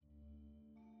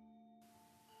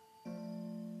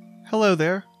Hello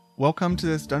there. Welcome to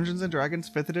this Dungeons & Dragons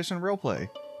 5th edition roleplay.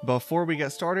 Before we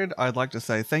get started, I'd like to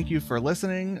say thank you for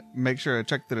listening. Make sure to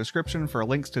check the description for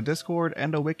links to Discord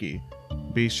and a wiki.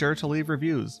 Be sure to leave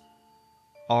reviews.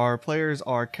 Our players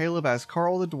are Caleb as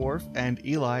Carl the Dwarf and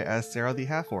Eli as Sarah the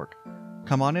Half-Orc.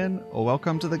 Come on in,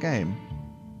 welcome to the game.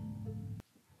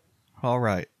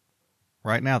 Alright,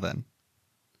 right now then.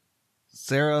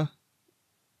 Sarah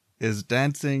is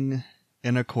dancing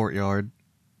in a courtyard.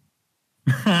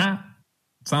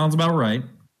 Sounds about right.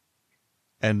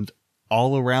 And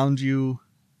all around you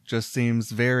just seems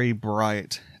very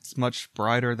bright. It's much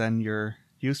brighter than you're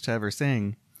used to ever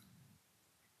seeing.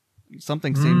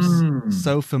 Something seems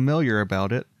so familiar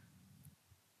about it.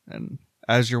 And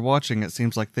as you're watching, it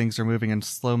seems like things are moving in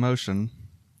slow motion.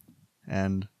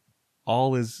 And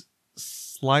all is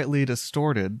slightly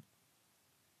distorted.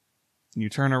 You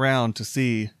turn around to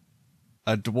see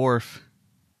a dwarf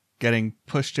getting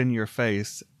pushed in your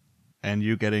face and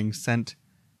you getting sent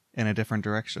in a different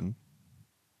direction.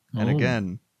 And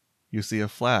again, you see a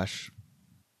flash.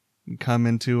 You come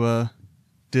into a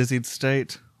dizzied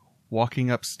state, walking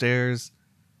upstairs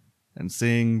and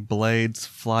seeing blades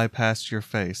fly past your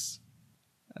face.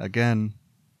 Again,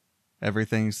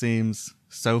 everything seems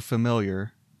so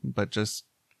familiar, but just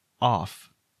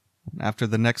off. After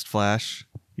the next flash,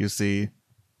 you see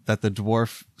that the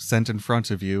dwarf sent in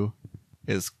front of you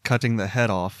is cutting the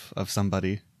head off of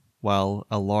somebody while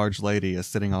a large lady is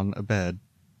sitting on a bed.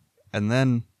 And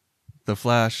then the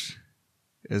flash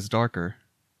is darker.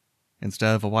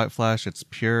 Instead of a white flash, it's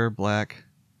pure black.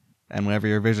 And whenever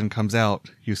your vision comes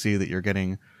out, you see that you're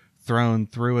getting thrown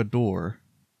through a door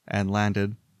and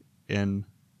landed in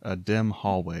a dim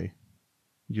hallway.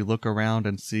 You look around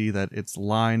and see that it's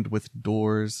lined with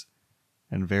doors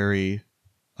and very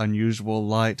unusual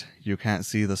light. You can't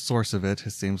see the source of it.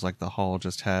 It seems like the hall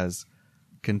just has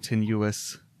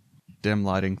continuous dim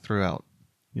lighting throughout.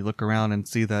 You look around and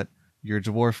see that your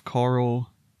dwarf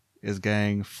Carl is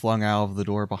getting flung out of the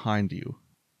door behind you.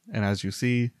 And as you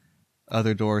see,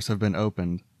 other doors have been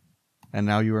opened. And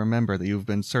now you remember that you've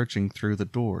been searching through the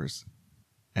doors.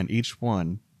 And each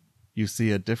one, you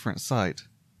see a different sight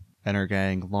and are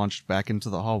getting launched back into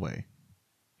the hallway.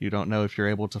 You don't know if you're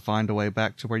able to find a way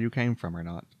back to where you came from or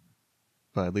not.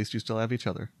 But at least you still have each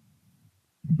other.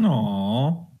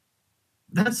 Aww.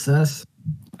 That's us.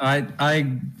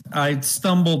 I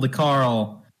stumble to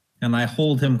Carl and I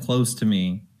hold him close to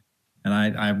me and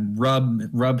I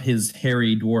rub his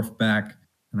hairy dwarf back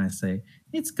and I say,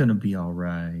 "It's gonna be all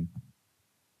right.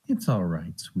 It's all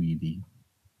right, sweetie."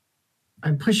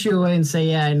 I push you away and say,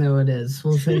 "Yeah, I know it is.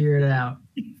 We'll figure it out."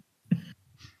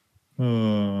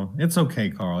 Oh, it's okay,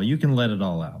 Carl. You can let it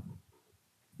all out.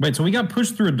 Wait, so we got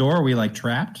pushed through a door? Are we like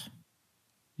trapped?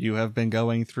 You have been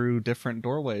going through different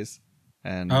doorways.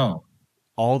 And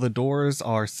all the doors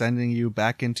are sending you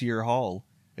back into your hall.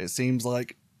 It seems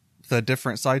like the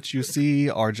different sites you see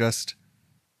are just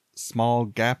small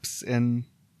gaps in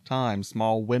time,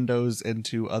 small windows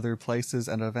into other places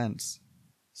and events.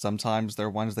 Sometimes they're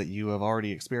ones that you have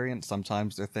already experienced.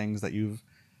 Sometimes they're things that you've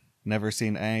never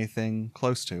seen anything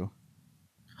close to.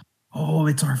 Oh,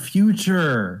 it's our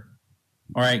future.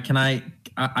 All right, can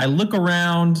I look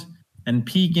around and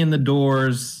peek in the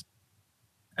doors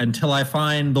until I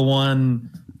find the one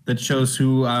that shows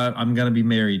who I'm going to be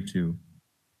married to.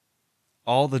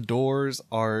 All the doors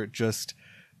are just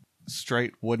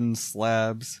straight wooden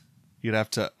slabs. You'd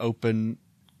have to open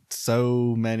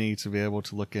so many to be able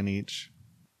to look in each.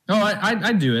 Oh,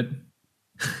 I do it.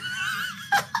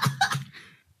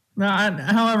 No,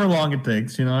 however long it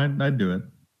takes, I do it.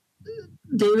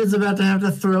 David's about to have to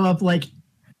throw up like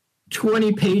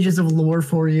 20 pages of lore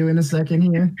for you in a second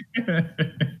here.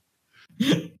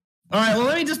 All right, well,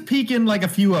 let me just peek in like a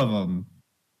few of them.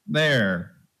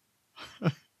 There.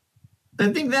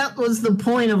 I think that was the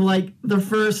point of like the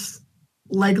first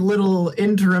like little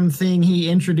interim thing he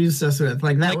introduced us with.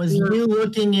 Like that was you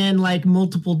looking in like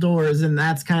multiple doors, and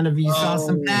that's kind of you saw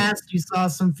some past, you saw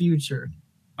some future.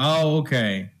 Oh,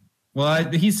 okay. Well,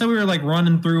 he said we were like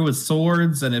running through with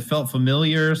swords, and it felt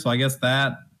familiar. So I guess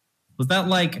that was that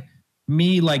like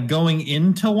me like going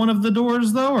into one of the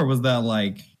doors though, or was that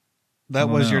like that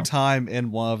was your time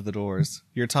in one of the doors?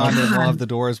 Your time in one of the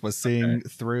doors was seeing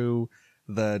through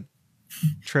the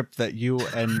trip that you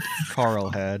and Carl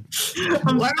had.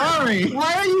 I'm sorry.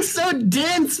 Why are you so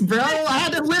dense, bro? I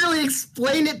had to literally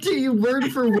explain it to you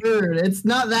word for word. It's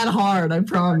not that hard, I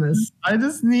promise. I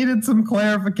just needed some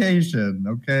clarification.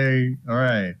 Okay. All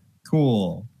right.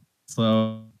 Cool.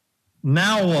 So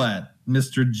now what,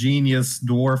 Mr. Genius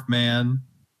Dwarf Man?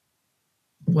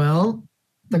 Well,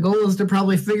 The goal is to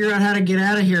probably figure out how to get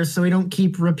out of here so we don't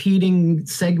keep repeating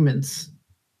segments.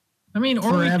 I mean,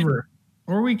 forever.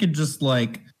 Or we could just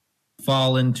like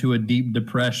fall into a deep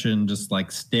depression, just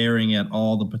like staring at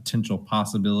all the potential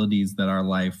possibilities that our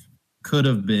life could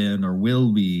have been or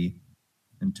will be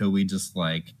until we just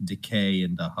like decay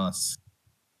into husk.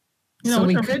 So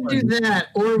we could do that,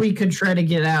 or we could try to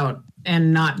get out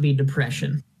and not be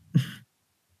depression.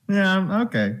 Yeah,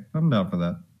 okay. I'm down for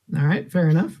that. All right, fair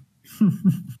enough.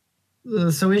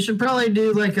 So we should probably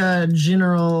do like a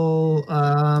general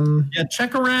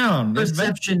check around.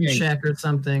 Perception check or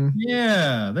something.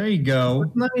 Yeah, there you go.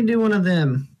 Let me do one of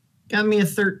them. Got me a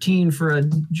 13 for a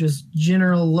just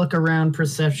general look around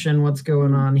perception. What's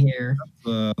going on here?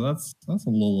 That's a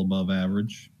little above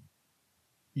average.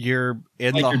 You're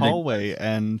in the hallway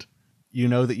and you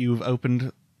know that you've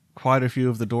opened quite a few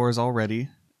of the doors already,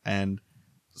 and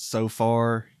so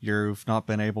far you've not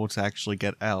been able to actually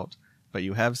get out. But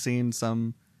you have seen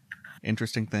some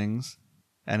interesting things,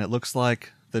 and it looks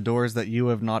like the doors that you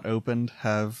have not opened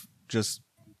have just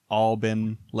all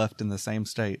been left in the same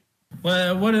state.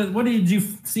 Well, what did you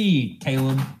see,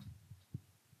 Caleb?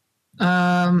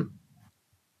 I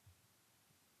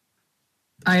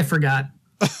forgot.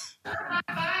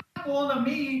 Pull to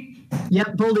me.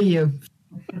 Yep, pull to you.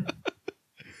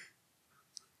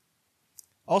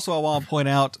 Also, I want to point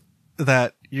out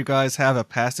that you guys have a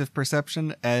passive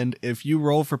perception, and if you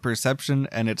roll for perception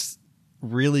and it's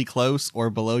really close or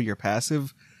below your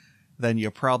passive, then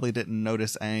you probably didn't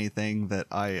notice anything that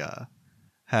I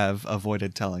have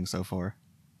avoided telling so far.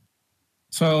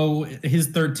 So his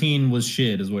 13 was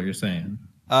shit, is what you're saying?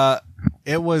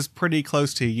 It was pretty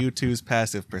close to you two's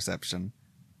passive perception.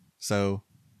 So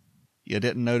you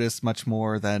didn't notice much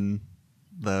more than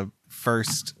the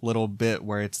first little bit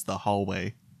where it's the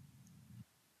hallway.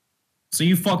 So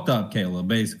you fucked up, Caleb,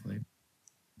 basically.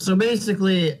 So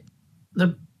basically,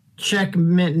 the check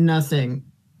meant nothing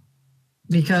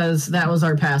because that was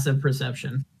our passive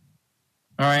perception.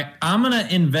 All right, I'm going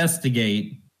to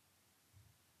investigate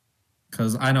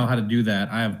because I know how to do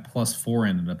that. I have +4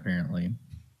 in it, apparently.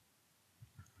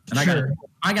 And sure.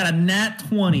 I got a nat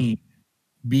 20,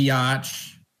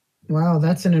 biatch. Wow,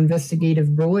 that's an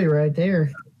investigative boy right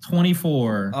there.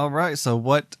 24. All right, so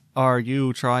what are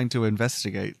you trying to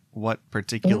investigate? What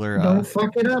particular... Don't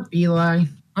fuck it up, Eli.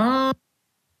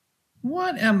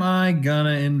 What am I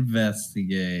gonna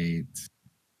investigate?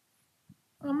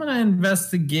 I'm gonna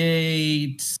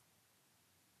investigate...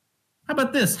 How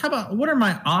about this? What are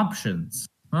my options?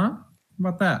 Huh? How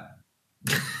about that?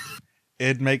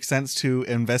 It makes sense to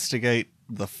investigate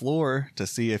the floor to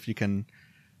see if you can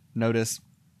notice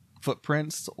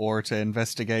footprints, or to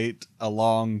investigate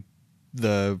along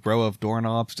the row of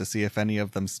doorknobs to see if any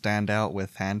of them stand out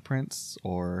with handprints,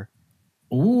 or...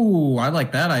 Ooh, I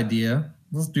like that idea.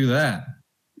 Let's do that.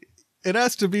 It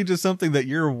has to be just something that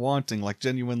you're wanting, like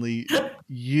genuinely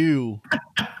you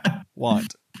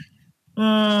want.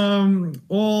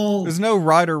 Well... There's no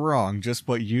right or wrong, just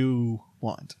what you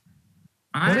want.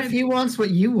 What if he wants what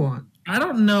you want? I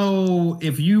don't know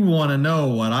if you want to know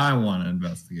what I want to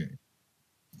investigate.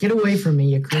 Get away from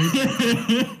me, you creep.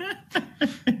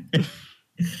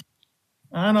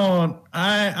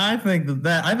 I think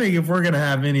I think if we're going to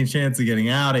have any chance of getting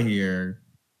out of here,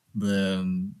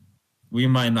 then we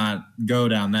might not go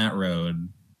down that road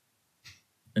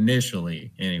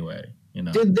initially anyway. You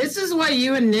know. Dude, this is why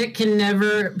you and Nick can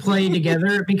never play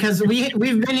together, because we've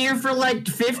been here for like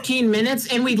 15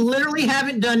 minutes and we literally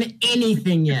haven't done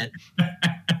anything yet.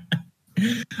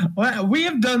 Well, we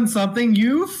have done something.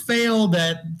 You failed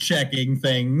at checking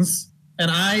things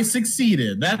and I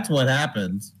succeeded. That's what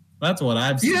happened. That's what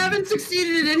I've seen. You haven't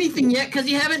succeeded at anything yet because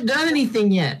you haven't done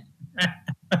anything yet.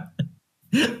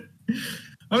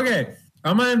 Okay,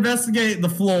 I'm going to investigate the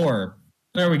floor.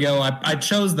 There we go. I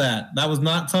chose that. That was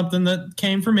not something that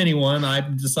came from anyone. I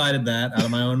decided that out of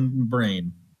my own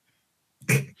brain.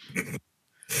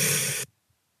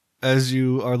 As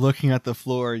you are looking at the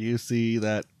floor, you see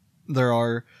that there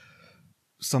are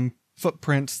some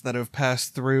footprints that have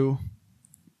passed through,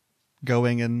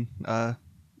 going in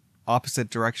opposite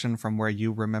direction from where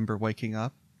you remember waking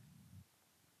up.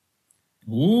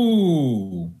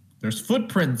 Ooh, there's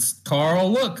footprints, Carl.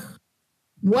 Look.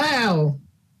 Wow.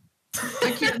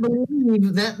 I can't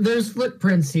believe that there's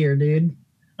footprints here, dude.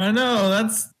 I know,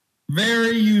 that's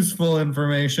very useful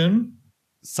information.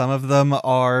 Some of them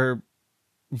are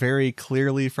very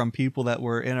clearly from people that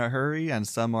were in a hurry, and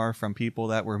some are from people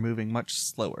that were moving much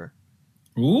slower.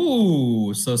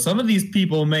 Ooh, so some of these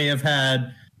people may have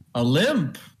had a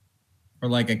limp or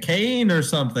like a cane or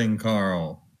something,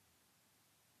 Carl.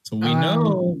 So we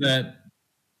know that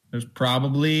there's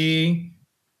probably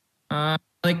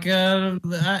Like a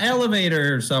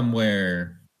elevator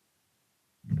somewhere.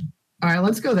 All right,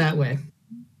 let's go that way.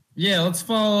 Yeah, let's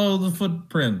follow the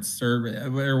footprints, or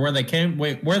where they came.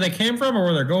 Wait, where they came from, or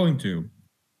where they're going to?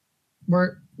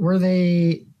 Were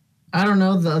they? I don't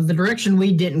know the direction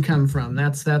we didn't come from.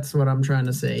 That's what I'm trying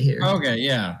to say here. Okay,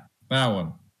 yeah, that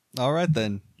one. All right,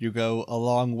 then. You go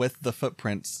along with the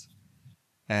footprints.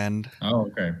 And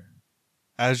okay.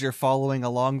 As you're following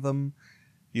along them,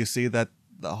 you see that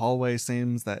the hallway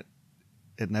seems that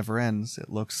it never ends. It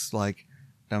looks like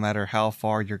no matter how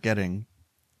far you're getting,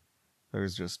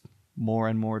 there's just more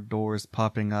and more doors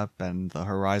popping up, and the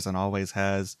horizon always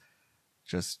has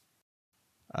just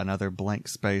another blank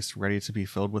space ready to be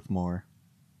filled with more.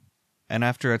 And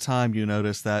after a time, you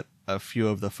notice that a few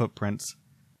of the footprints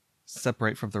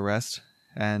separate from the rest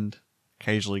and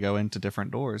occasionally go into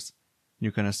different doors.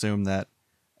 You can assume that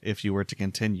if you were to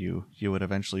continue, you would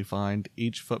eventually find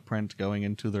each footprint going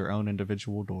into their own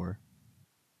individual door.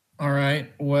 All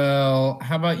right. Well,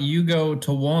 how about you go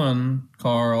to one,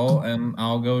 Carl, and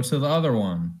I'll go to the other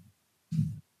one?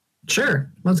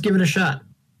 Sure. Let's give it a shot.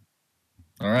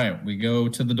 All right. We go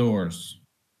to the doors.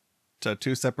 To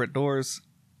two separate doors?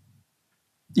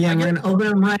 Yeah, we're going to open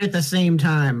them right at the same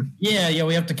time. Yeah,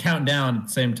 we have to count down at the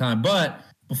same time. But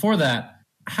before that,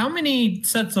 how many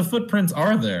sets of footprints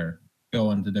are there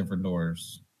going to different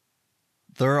doors?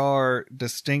 There are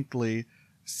distinctly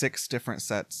 6 different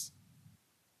sets.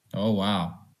 Oh,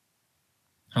 wow.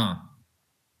 Huh.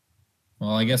 Well,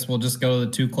 I guess we'll just go to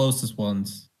the 2 closest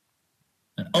ones.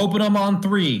 And open them on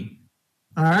 3.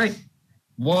 All right.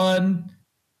 1,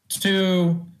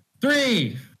 2,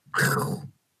 3.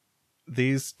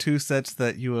 These 2 sets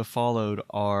that you have followed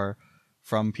are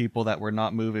from people that were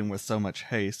not moving with so much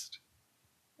haste.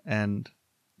 And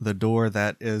the door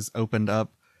that is opened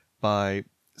up by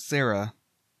Sarah,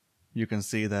 you can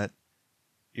see that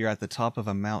you're at the top of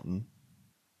a mountain.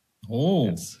 Oh.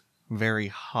 It's very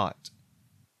hot.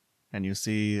 And you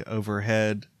see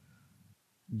overhead,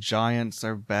 giants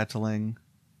are battling,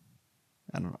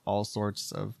 and all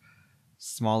sorts of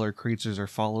smaller creatures are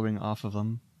following off of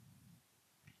them.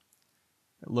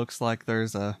 It looks like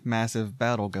there's a massive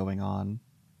battle going on.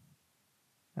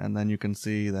 And then you can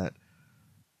see that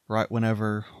right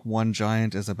whenever one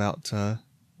giant is about to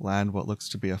land what looks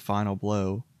to be a final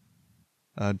blow,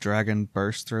 a dragon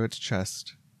bursts through its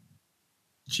chest.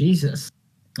 Jesus.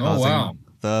 Oh, wow.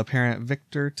 The apparent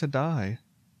victor to die.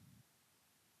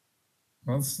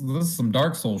 This is some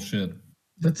Dark Souls shit.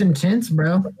 That's intense,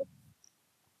 bro.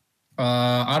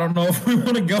 I don't know if we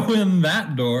want to go in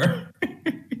that door.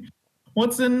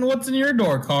 What's in your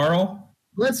door, Carl?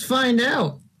 Let's find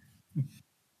out.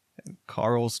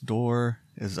 Carl's door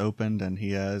is opened and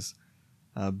he has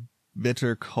a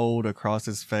bitter cold across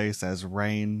his face as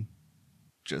rain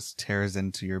just tears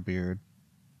into your beard.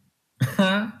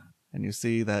 And you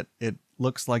see that it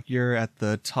looks like you're at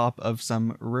the top of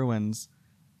some ruins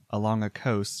along a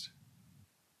coast.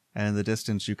 And in the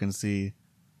distance you can see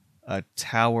a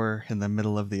tower in the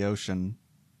middle of the ocean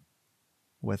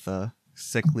with a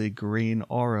sickly green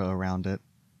aura around it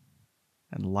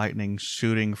and lightning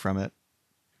shooting from it.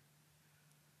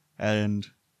 And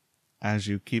as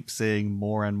you keep seeing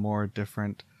more and more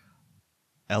different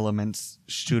elements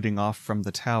shooting off from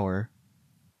the tower,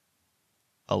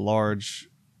 a large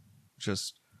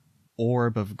just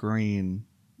orb of green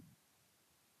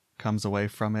comes away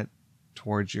from it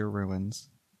towards your ruins.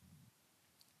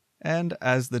 And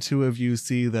as the two of you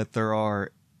see that there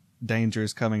are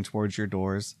dangers coming towards your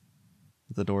doors,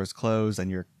 the doors close and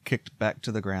you're kicked back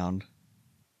to the ground.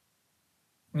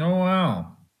 Oh,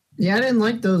 wow. Yeah, I didn't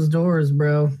like those doors,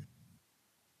 bro.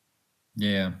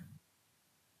 Yeah.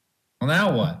 Well,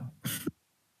 now what?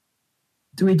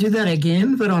 Do we do that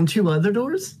again, but on 2 other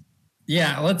doors?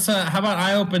 Yeah, let's, how about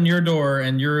I open your door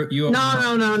and you open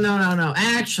No.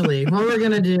 Actually, what we're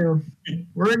going to do,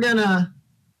 we're going to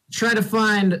try to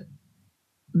find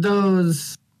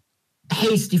those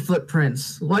hasty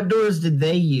footprints. What doors did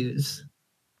they use?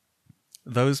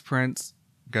 Those prints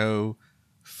go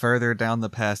further down the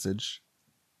passage.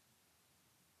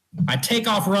 I take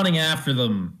off running after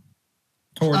them.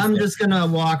 I'm just going to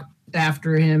walk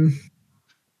after him.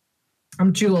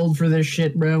 I'm too old for this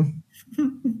shit, bro.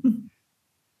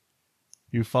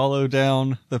 You follow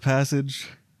down the passage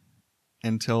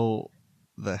until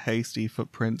the hasty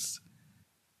footprints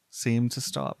seem to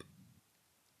stop.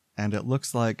 And it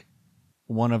looks like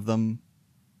one of them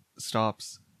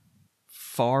stops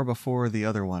far before the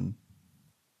other one.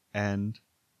 And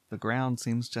the ground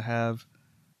seems to have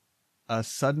a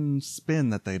sudden spin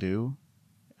that they do,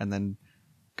 and then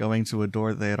going to a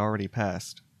door that they had already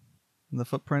passed. And the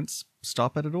footprints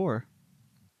stop at a door.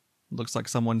 Looks like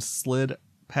someone slid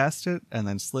past it and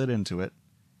then slid into it.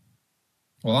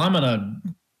 Well, I'm gonna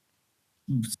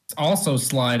also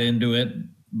slide into it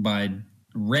by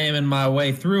ramming my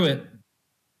way through it.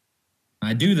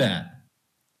 I do that.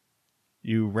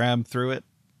 You ram through it?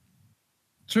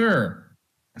 Sure.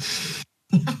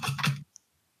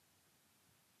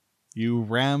 You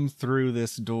ram through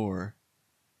this door,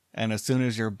 and as soon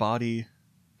as your body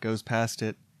goes past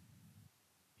it,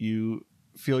 you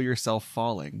feel yourself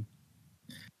falling.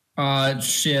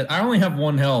 Shit. I only have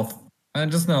 1 health. I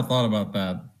just now thought about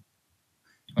that.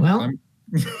 Well,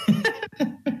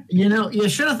 you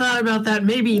should have thought about that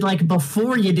maybe like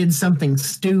before you did something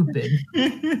stupid.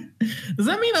 Does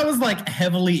that mean I was like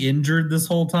heavily injured this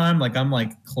whole time? Like I'm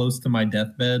like close to my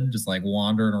deathbed, just like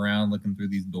wandering around looking through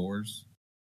these doors?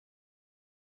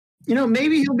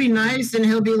 Maybe he'll be nice and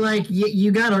he'll be like,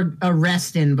 you got a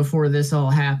rest in before this all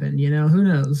happened. Who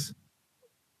knows?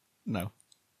 No.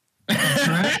 All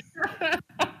right.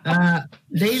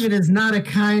 David is not a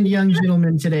kind young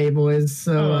gentleman today, boys.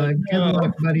 So good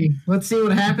luck, buddy. Let's see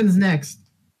what happens next.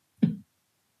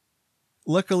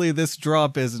 Luckily, this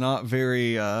drop is not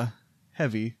very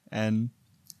heavy, and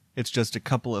it's just a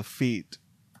couple of feet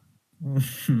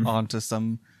onto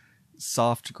some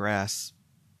soft grass.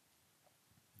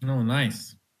 Oh,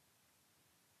 nice.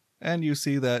 And you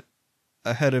see that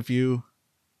ahead of you,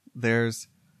 there's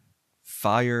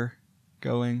fire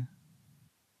going.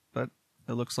 But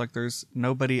it looks like there's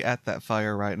nobody at that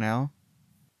fire right now.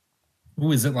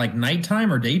 Ooh, is it like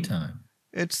nighttime or daytime?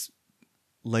 It's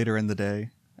later in the day,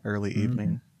 early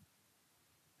evening.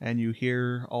 And you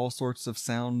hear all sorts of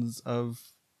sounds of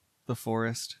the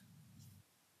forest.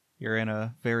 You're in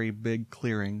a very big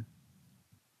clearing.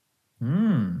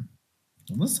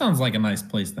 Well, this sounds like a nice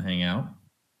place to hang out.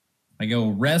 I go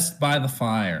rest by the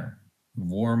fire,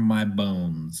 warm my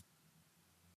bones.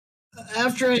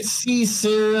 After I see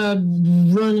Sarah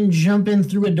run and jump in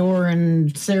through a door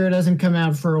and Sarah doesn't come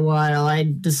out for a while,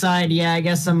 I decide, I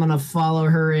guess I'm going to follow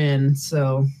her in.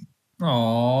 So,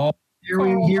 here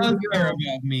we go.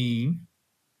 About me.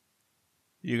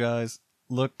 You guys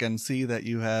look and see that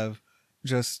you have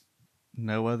just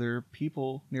no other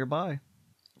people nearby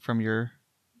from your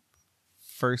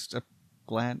first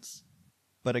glance.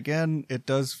 But again, it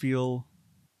does feel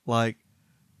like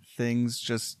things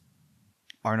just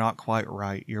are not quite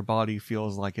right. Your body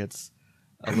feels like it's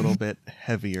a little bit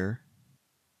heavier.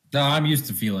 No, I'm used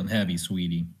to feeling heavy,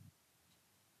 sweetie.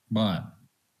 But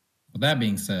with that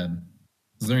being said,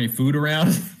 is there any food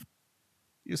around?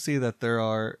 You see that there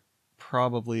are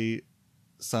probably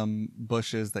some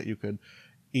bushes that you could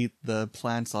eat the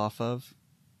plants off of.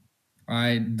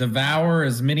 I devour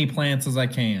as many plants as I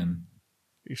can.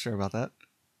 You sure about that?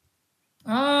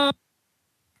 I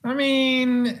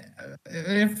mean,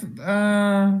 if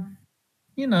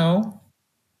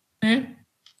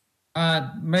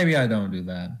maybe I don't do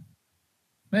that.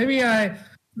 Maybe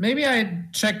I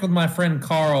check with my friend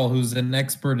Carl, who's an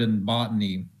expert in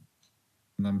botany,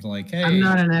 and I'm like, hey, I'm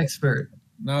not an expert.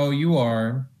 No, you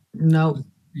are. No.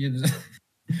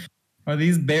 Are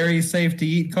these berries safe to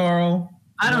eat, Carl?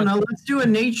 I don't know. Let's do a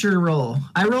nature roll.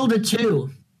 I rolled a 2.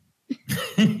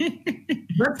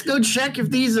 Let's go check if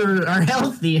these are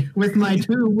healthy with my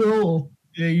 2 roll.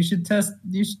 Yeah, you should test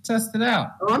it out.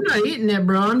 Oh, I'm not eating it,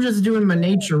 bro. I'm just doing my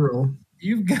nature roll.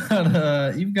 You've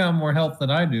got more health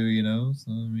than I do,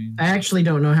 so I mean, I actually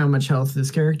don't know how much health this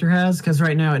character has because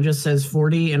right now it just says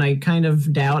 40, and I kind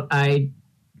of doubt I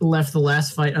left the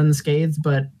last fight unscathed,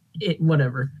 but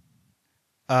whatever.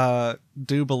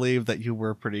 Do believe that you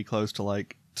were pretty close to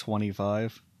like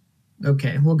 25.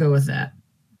 Okay, we'll go with that.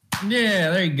 Yeah,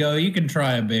 there you go. You can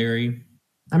try a berry.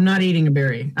 I'm not eating a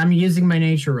berry. I'm using my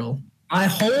nature roll. I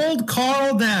hold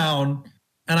Carl down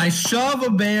and I shove a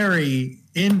berry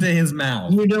into his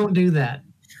mouth. You don't do that.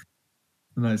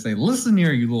 And I say, listen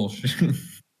here, you little shit.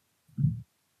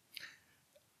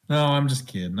 No, I'm just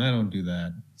kidding. I don't do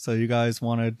that. So you guys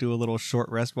want to do a little short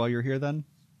rest while you're here then?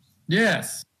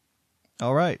 Yes.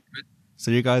 All right.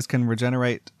 So you guys can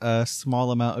regenerate a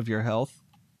small amount of your health.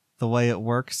 The way it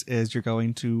works is you're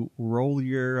going to roll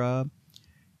your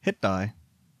hit die.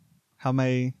 How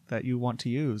many that you want to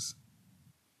use?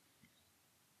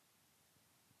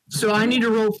 So I need to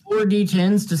roll 4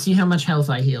 d10s to see how much health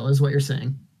I heal, is what you're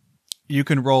saying. You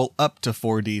can roll up to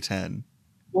 4d10.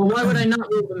 Well, why would I not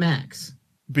roll the max?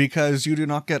 Because you do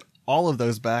not get all of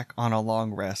those back on a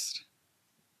long rest.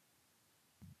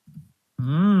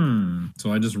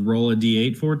 So I just roll a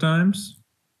d8 4 times?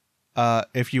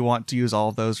 If you want to use all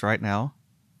of those right now.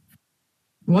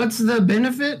 What's the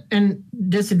benefit and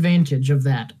disadvantage of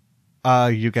that?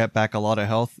 You get back a lot of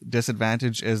health.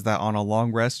 Disadvantage is that on a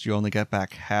long rest, you only get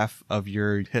back half of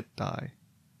your hit die.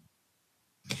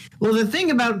 Well, the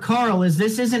thing about Carl is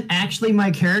this isn't actually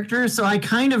my character, so I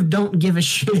kind of don't give a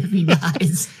shit if he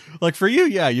dies. Like for you,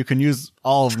 yeah, you can use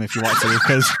all of them if you want to,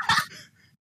 because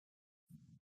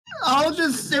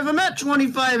if I'm at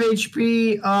 25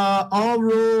 HP, I'll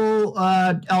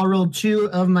roll 2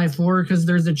 of my 4 because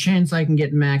there's a chance I can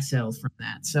get max health from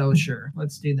that. So sure,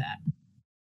 let's do that.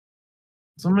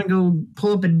 So I'm gonna go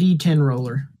pull up a D10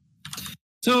 roller.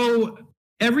 So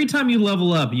every time you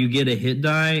level up, you get a hit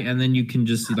die, and then you can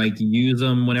just like use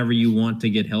them whenever you want to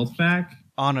get health back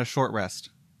on a short rest.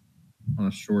 On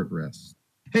a short rest.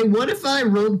 Hey, what if I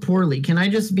rolled poorly? Can I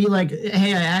just be like,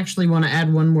 hey, I actually want to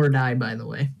add 1 more die, by the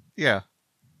way? Yeah.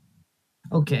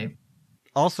 Okay.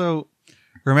 Also,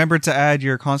 remember to add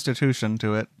your constitution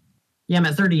to it. Yeah, I'm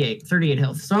at 38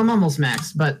 health. So I'm almost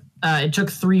max, but it took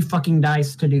 3 fucking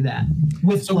dice to do that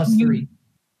with plus 3.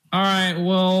 All right,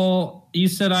 well, you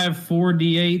said I have 4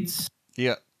 D8s.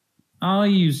 Yeah. I'll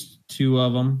use 2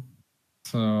 of them.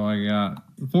 So I got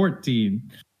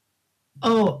 14.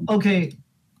 Oh, okay.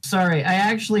 Sorry, I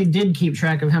actually did keep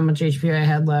track of how much HP I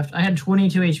had left. I had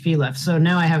 22 HP left, so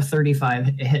now I have 35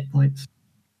 hit points.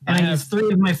 And I used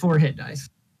 3 of my 4 hit dice.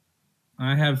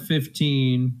 I have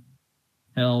 15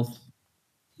 health.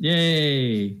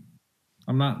 Yay!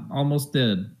 I'm not almost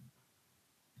dead.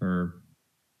 Or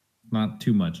not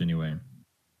too much anyway.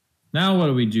 Now what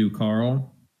do we do,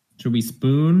 Carl? Should we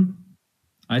spoon?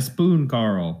 I spoon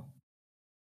Carl.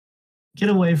 Get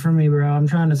away from me, bro. I'm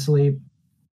trying to sleep.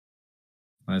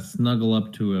 I snuggle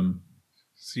up to him.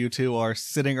 So you two are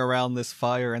sitting around this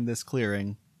fire in this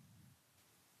clearing.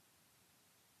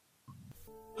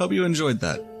 Hope you enjoyed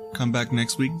that. Come back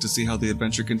next week to see how the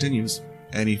adventure continues.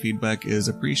 Any feedback is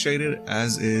appreciated,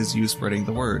 as is you spreading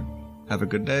the word. Have a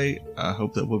good day. I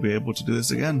hope that we'll be able to do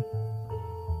this again.